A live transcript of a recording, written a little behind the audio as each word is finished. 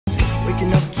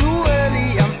waking up too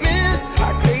early. I miss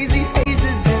our crazy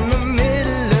hazes in the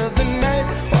middle of the night.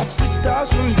 Watch the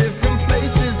stars from different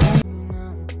places.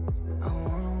 I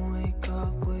wanna wake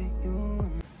up with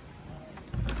you.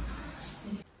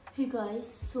 Hey guys,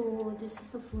 so this is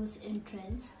the first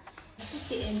entrance. This is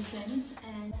the entrance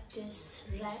and this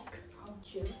rack out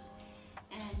here,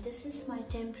 and this is my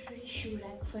temporary shoe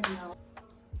rack for now.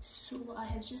 So I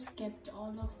have just kept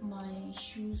all of my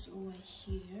shoes over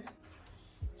here,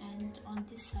 and on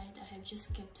this side I have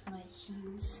just kept my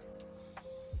heels,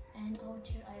 and out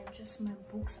here I have just my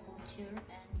books out here,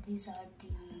 and these are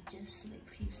the just like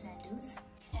few sandals,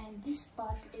 and this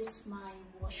part is my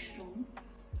washroom,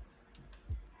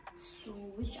 so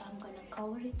which I'm gonna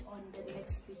cover it on the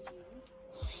next video.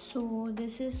 So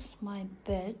this is my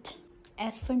bed.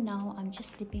 As for now, I'm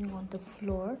just sleeping on the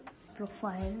floor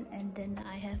profile, and then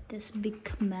I have this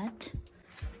big mat,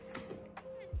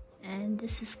 and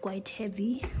this is quite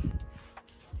heavy,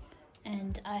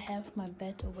 and I have my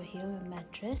bed over here, a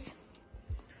mattress.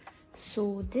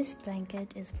 So this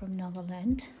blanket is from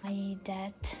Nagaland. My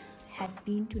dad had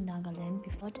been to Nagaland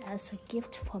before as a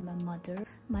gift for my mother.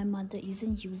 My mother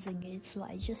isn't using it, so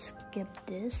I just kept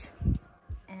this,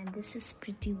 and this is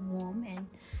pretty warm, and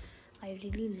I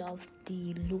really love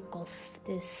the look of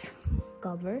this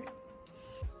cover.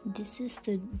 This is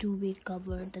the duvet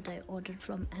cover that I ordered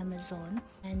from Amazon,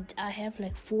 and I have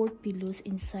like 4 pillows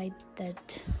inside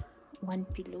that one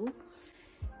pillow.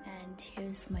 And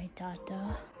here's my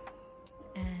Tata,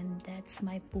 and that's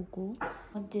my Poco.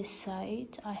 On this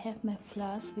side I have my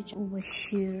flask, which over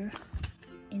here.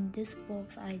 In this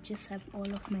box I just have all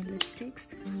of my lipsticks,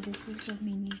 and this is a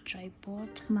mini tripod,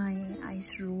 my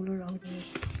ice roller out the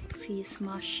face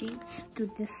mask sheets.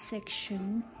 To this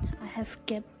section I have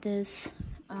kept this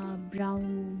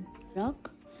brown rug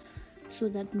so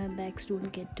that my bags don't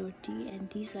get dirty, and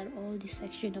these are all the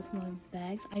section of my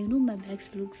bags. I know my bags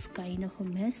looks kind of a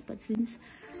mess, but since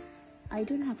I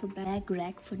don't have a bag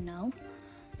rack for now,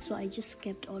 so I just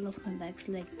kept all of my bags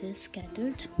like this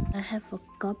scattered. I have a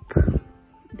cup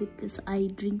because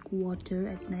I drink water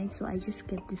at night, so I just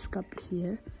kept this cup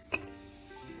here,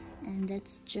 and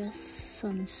that's just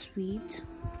some sweet.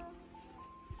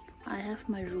 I have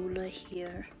my ruler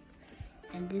here,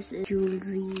 and this is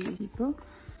jewelry keeper.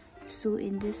 So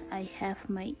in this I have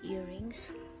my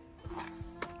earrings.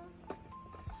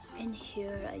 In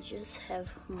here I just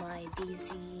have my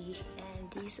Daisy,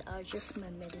 and these are just my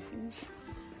medicines.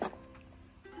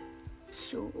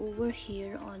 So over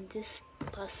here on this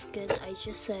basket I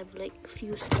just have like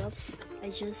few stuffs. I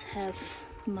just have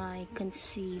my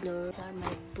concealer. These are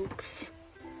my books.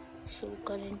 So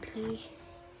currently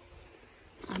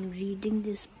I'm reading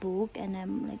this book, and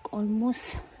I'm like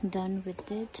almost done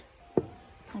with it.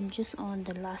 I'm just on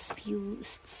the last few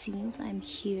scenes. I'm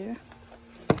here,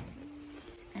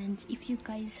 and if you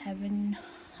guys haven't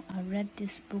read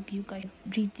this book, you guys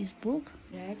read this book.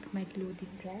 Rack, my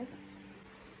clothing rack.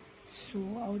 So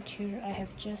out here I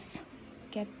have just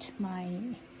kept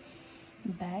my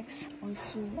bags.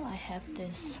 Also I have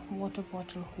this water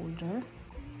bottle holder,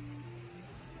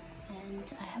 and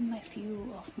I have my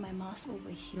few of my masks over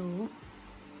here.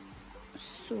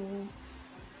 So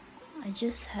I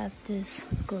just have this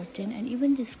curtain, and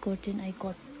even this curtain I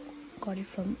got it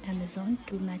from Amazon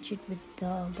to match it with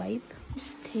the vibe. This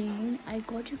thing I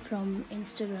got it from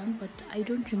Instagram, but I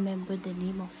don't remember the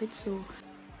name of it. So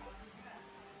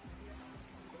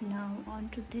now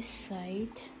onto this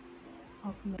side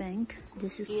of my bank.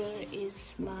 Here is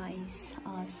my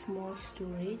small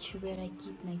storage where I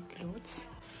keep my clothes.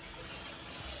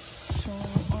 So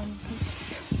on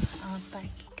this pack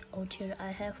out here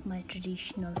I have my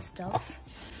traditional stuff.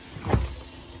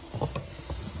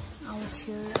 Out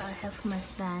here I have my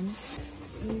pants.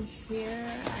 In here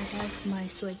I have my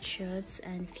sweatshirts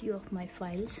and few of my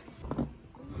files.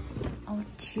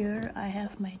 Out here I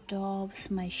have my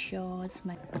tops, my shorts,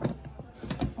 my...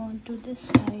 Onto this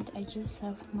side I just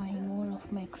have more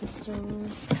of my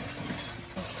crystals,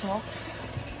 the socks.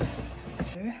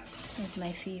 Here is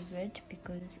my favorite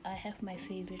because I have my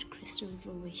favorite crystals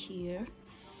over here.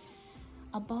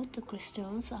 About the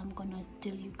crystals I'm gonna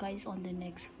tell you guys on the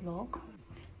next vlog.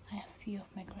 I have few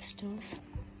of my crystals,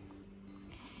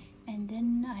 and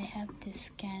then I have these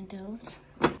candles,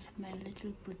 my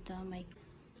little Buddha,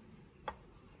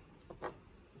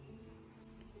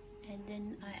 and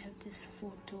then I have this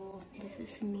photo. This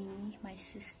is me, my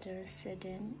sister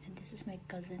Sedan, and this is my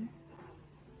cousin,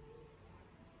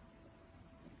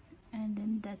 and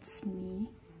then that's me.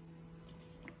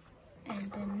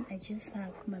 And then I just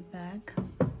have my bag.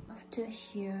 After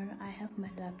here I have my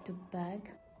laptop bag,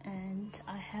 and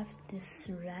I have this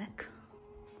rack.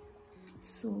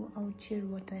 So out here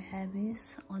what I have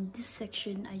is, on this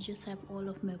section I just have all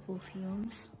of my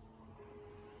perfumes,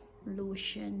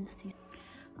 lotions.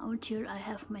 Out here I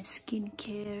have my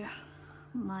skincare,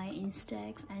 my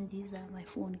Instax, and these are my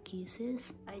phone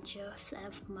cases. I just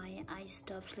have my eye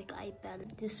stuffs like eye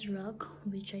palette, this rug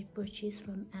which I purchased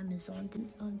from Amazon.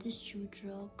 Then on this jute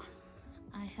rug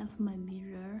I have my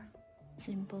mirror,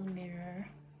 simple mirror,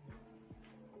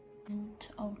 and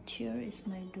out here is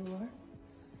my door,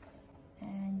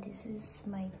 and this is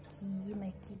my key,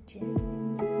 my keychain.